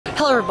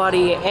Hello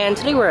everybody, and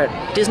today we're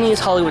at Disney's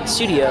Hollywood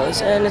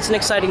Studios, and it's an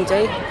exciting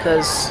day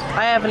because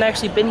I haven't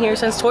actually been here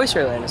since Toy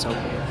Story Land is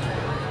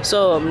open.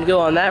 So I'm going to go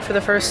on that for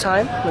the first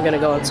time. We're going to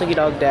go on Slinky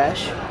Dog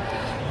Dash.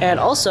 And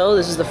also,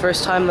 this is the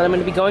first time that I'm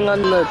going to be going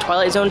on the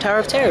Twilight Zone Tower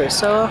of Terror,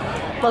 so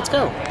let's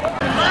go.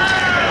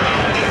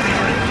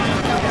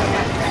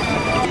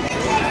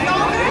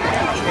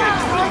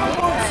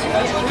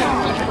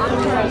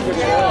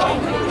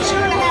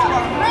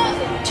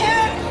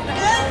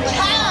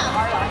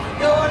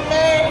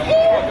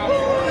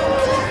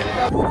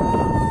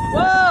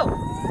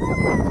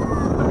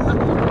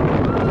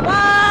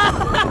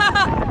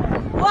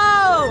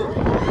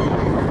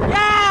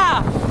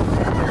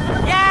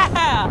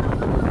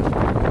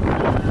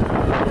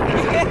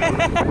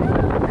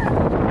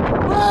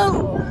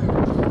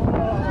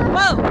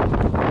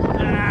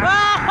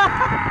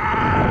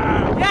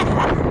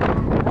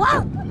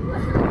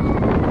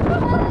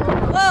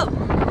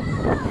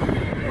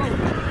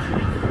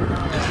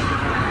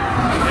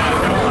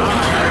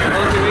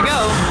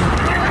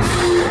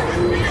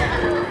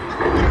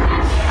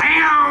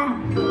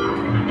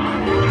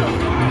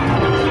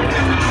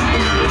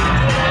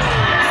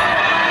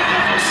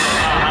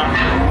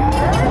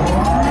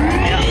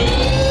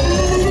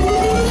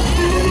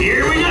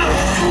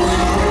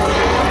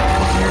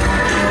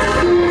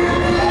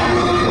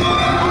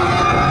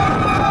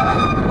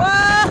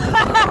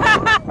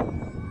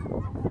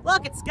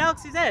 Look, it's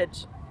Galaxy's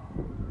Edge.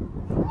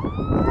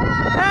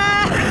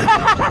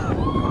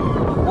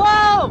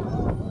 Whoa!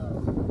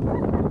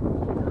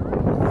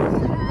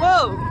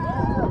 Whoa!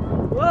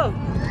 Whoa!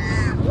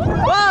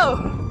 Whoa!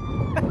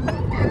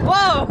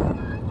 Whoa! Whoa!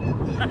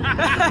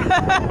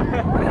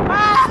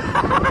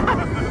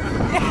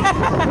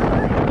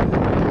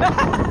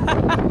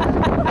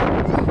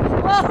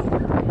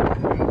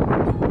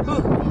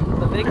 Ooh,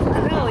 the big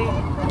finale.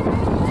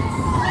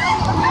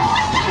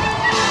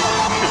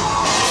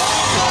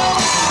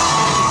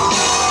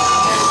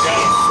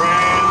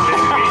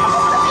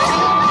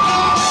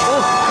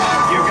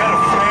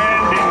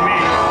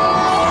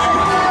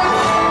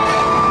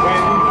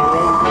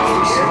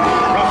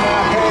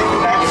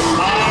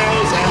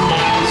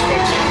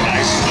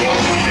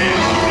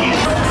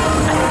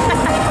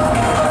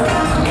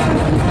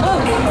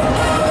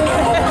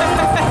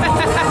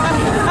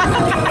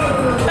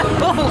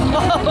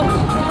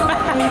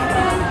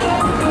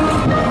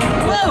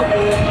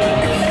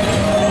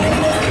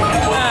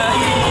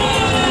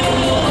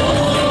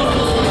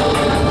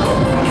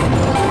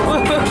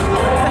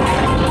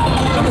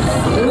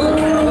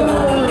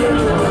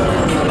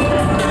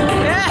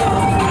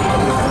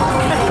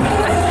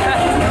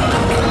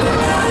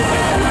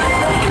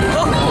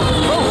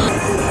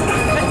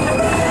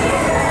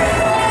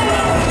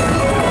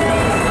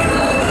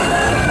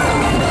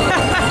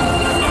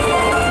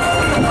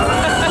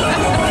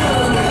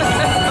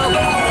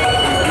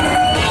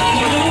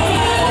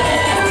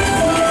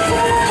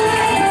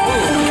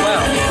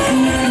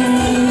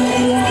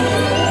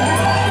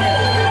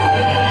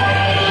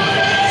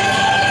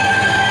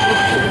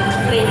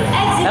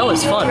 That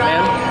was fun,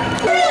 man.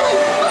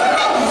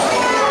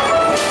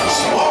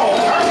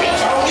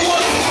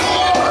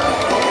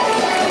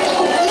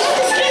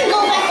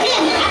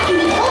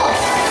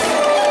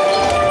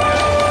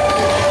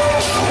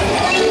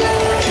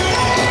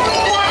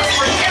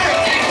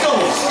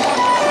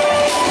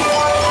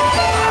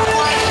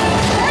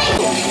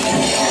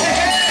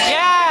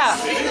 Yeah!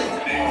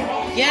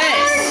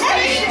 Yes!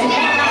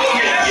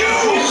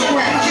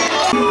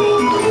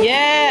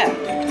 Yeah!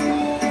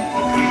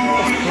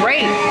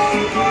 Great!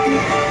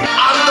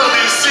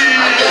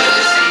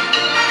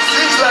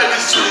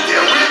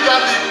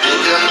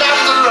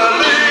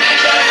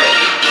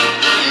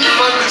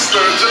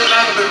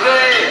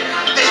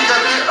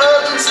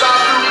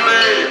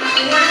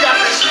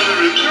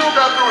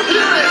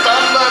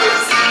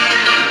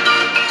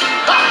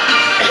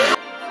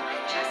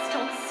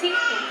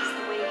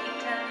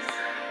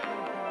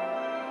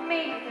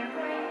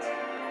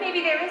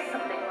 Maybe there is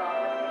something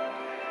wrong with me.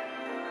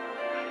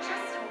 I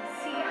just don't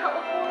see how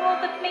a world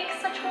that makes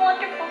such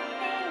wonderful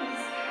things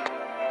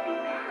could be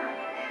bad.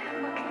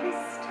 Look at this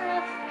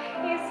stuff.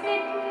 Isn't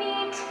it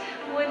neat?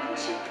 Wouldn't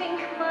you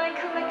think my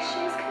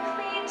collection's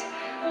complete?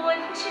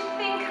 Wouldn't you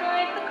think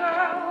I'm the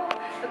girl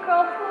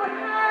who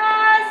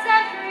has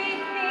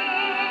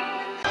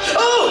everything?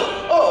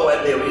 Oh,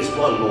 and there is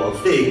one more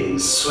thing,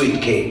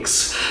 sweet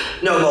cakes.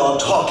 No more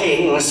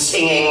talking,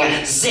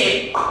 singing,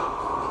 zip.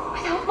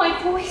 Without my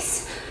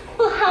voice?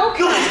 Well, how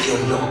You can have your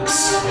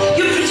looks,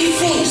 your pretty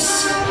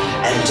face,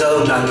 and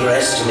don't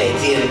underestimate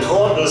the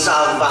importance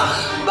of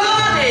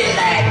body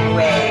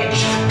language.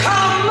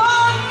 Come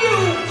on, you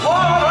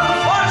poor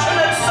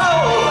unfortunate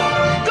soul.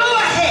 Go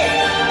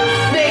ahead,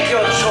 make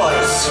your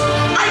choice.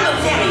 I'm a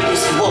very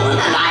busy woman,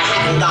 and I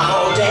haven't the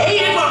whole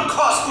day. It won't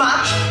cost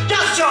much,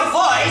 just your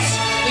voice,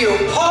 you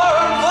poor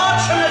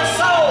unfortunate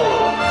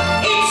soul.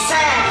 It's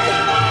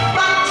sad,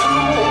 but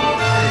true.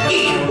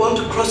 If you want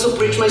to cross a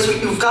bridge, my sweet,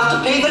 you've got to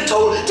pay the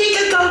toll. Take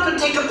a gulp and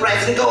take a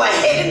breath and go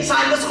ahead and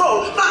sign the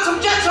scroll. Flotsam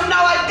jetsam,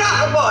 now I've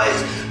got the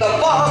boys. The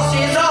boss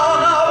is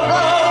on a roll.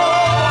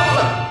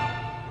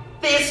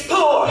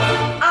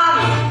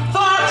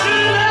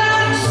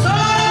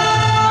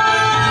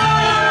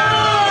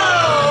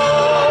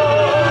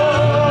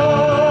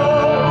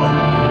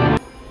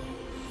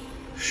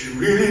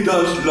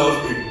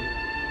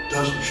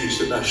 doesn't she,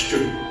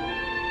 Sebastian?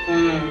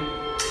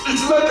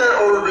 It's like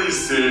I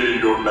always say,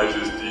 Your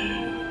Majesty.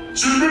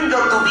 Children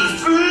got to be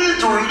free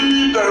to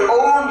lead their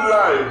own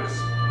lives.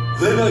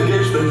 Then I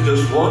guess there's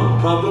just one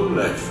problem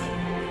left.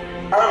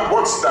 And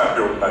what's that,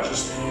 Your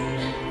Majesty?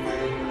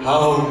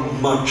 How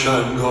much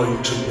I'm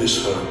going to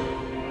miss her.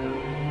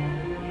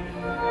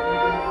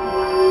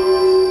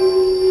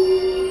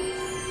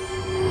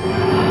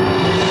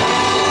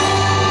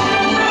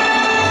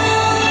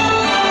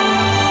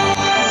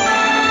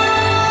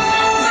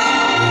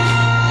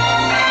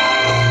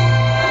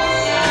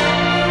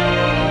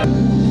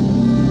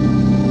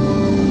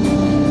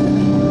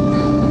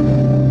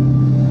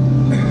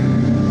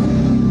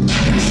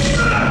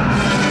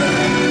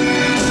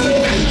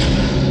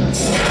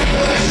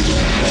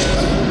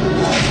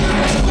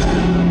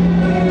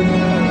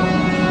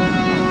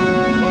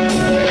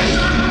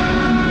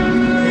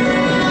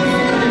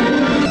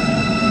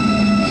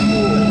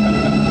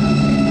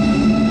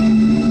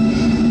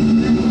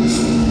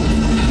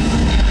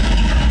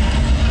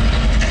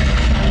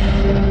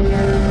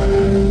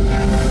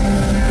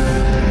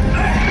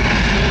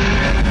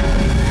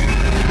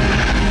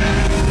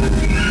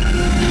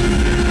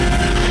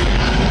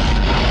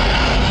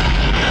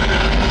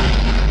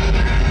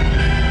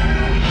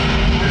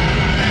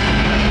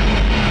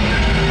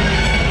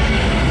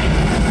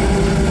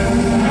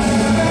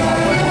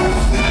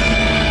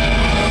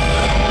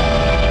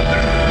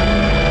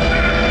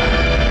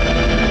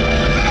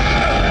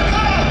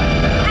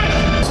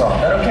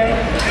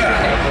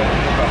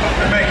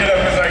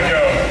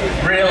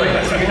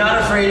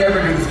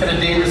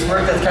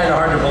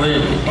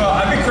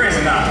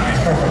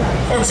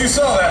 Folks, you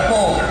saw that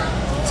boulder.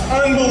 It's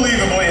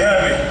unbelievably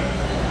heavy.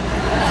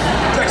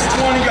 It takes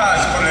 20 guys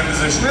to put it in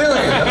position.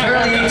 Really?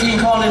 Apparently 18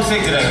 called in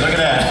sick today. Look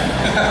at that.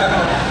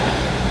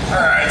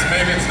 Alright, so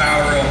maybe it's not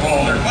a real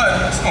boulder,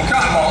 but it's no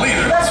cotton ball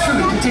either. That's true.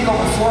 It can take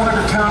over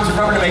 400 pounds of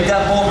rubber to make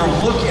that boulder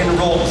look and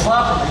roll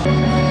properly.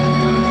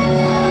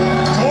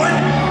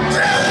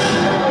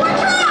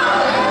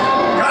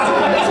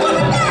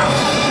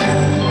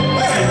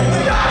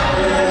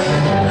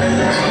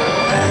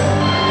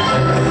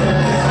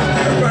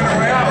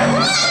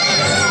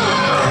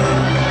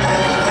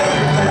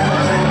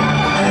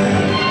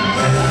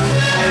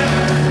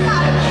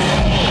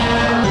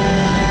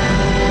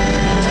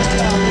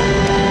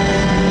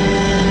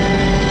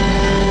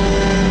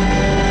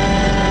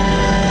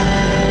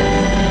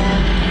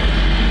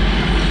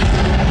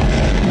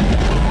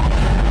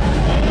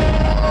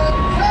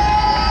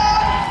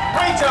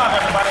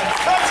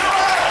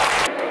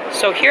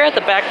 So here at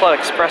the Backlot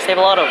Express, they have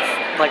a lot of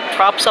like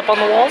props up on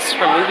the walls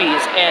from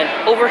movies, and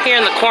over here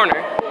in the corner,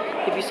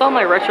 if you saw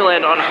my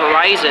Retroland on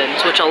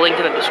Horizons, which I'll link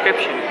in the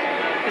description,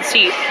 you can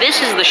see this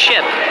is the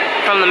ship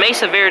from the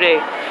Mesa Verde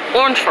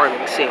orange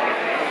farming scene.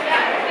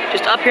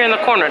 Just up here in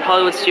the corner in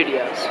Hollywood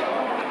Studios.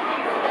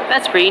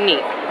 That's pretty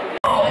neat.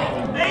 Oh,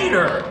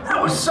 Vader, that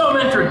was some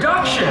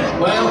introduction.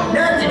 Well,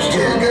 nothing's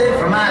too good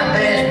for my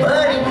best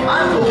buddy.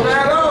 I pulled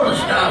out all the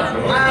stops.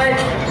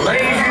 Lights,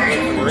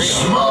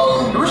 lasers, smoke.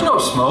 There was no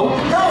smoke.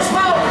 No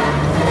smoke!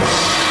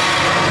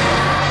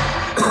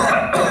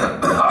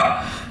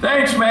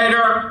 Thanks,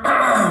 Mater.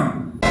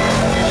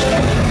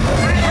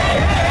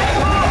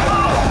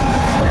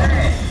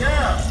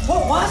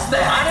 What was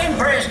that? I didn't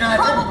press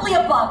nothing. Probably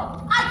a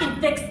bug. I can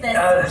fix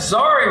this.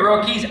 Sorry,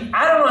 rookies.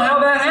 I don't know how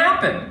that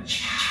happened.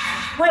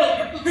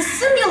 Wait, the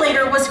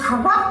simulator was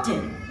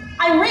corrupted.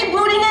 I'm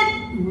rebooting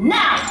it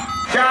now.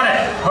 Got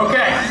it.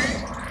 Okay.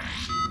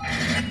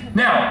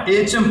 Now,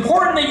 it's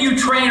important that you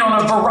train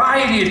on a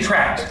variety of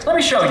tracks. Let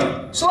me show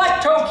you.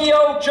 Select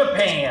Tokyo,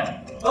 Japan.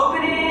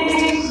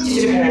 Opening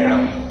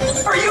Japan.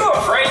 Are you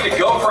afraid to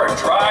go for a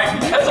drive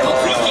because of a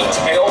leaky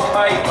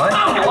tailpipe? What?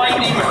 I'm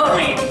Lightning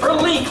Mcqueen for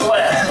leak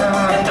less.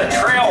 Hit the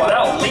trail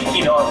without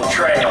leaking on the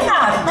trail.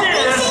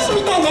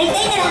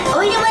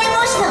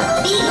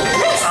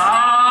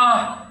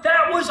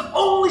 That was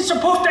only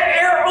supposed to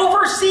air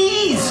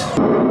overseas.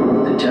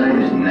 The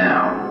time is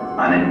now,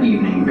 on an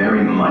evening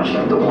very much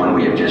like the one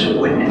we have just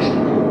witnessed.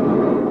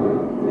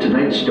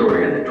 Tonight's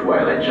story of the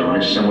Twilight Zone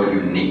is somewhat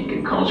unique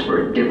and calls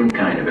for a different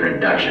kind of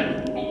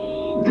introduction.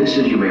 This,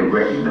 as you may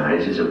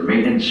recognize, is a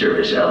maintenance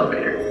service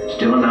elevator,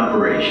 still in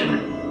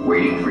operation,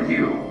 waiting for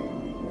you.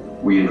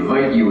 We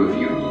invite you, if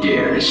you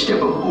dare, to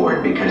step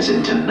aboard, because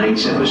in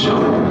tonight's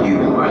episode,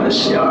 you are the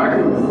star,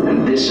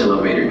 and this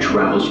elevator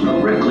travels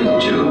directly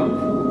to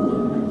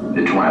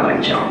the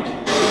Twilight Zone.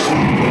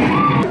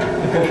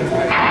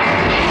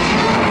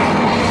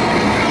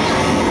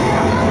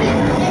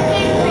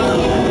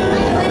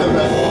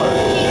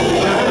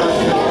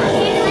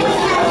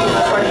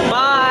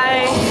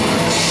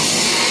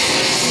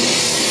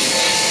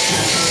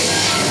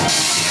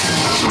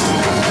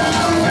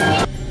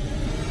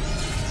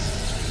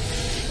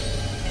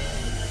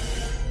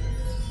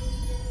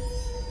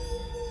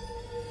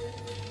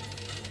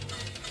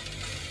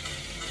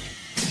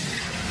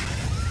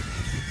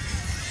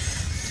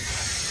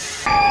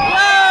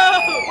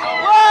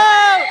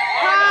 Whoa!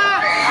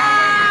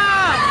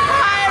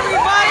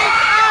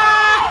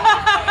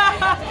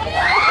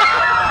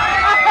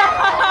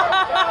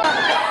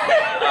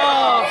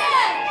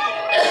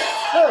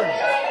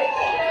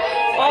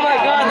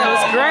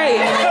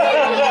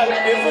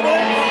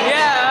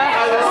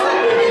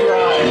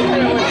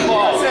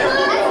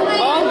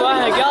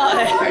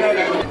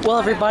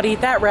 everybody,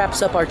 that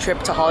wraps up our trip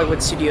to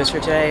Hollywood Studios for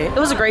today. It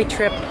was a great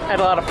trip, I had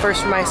a lot of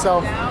firsts for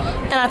myself,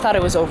 and I thought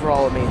it was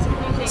overall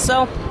amazing.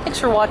 So, thanks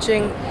for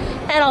watching,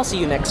 and I'll see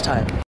you next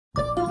time.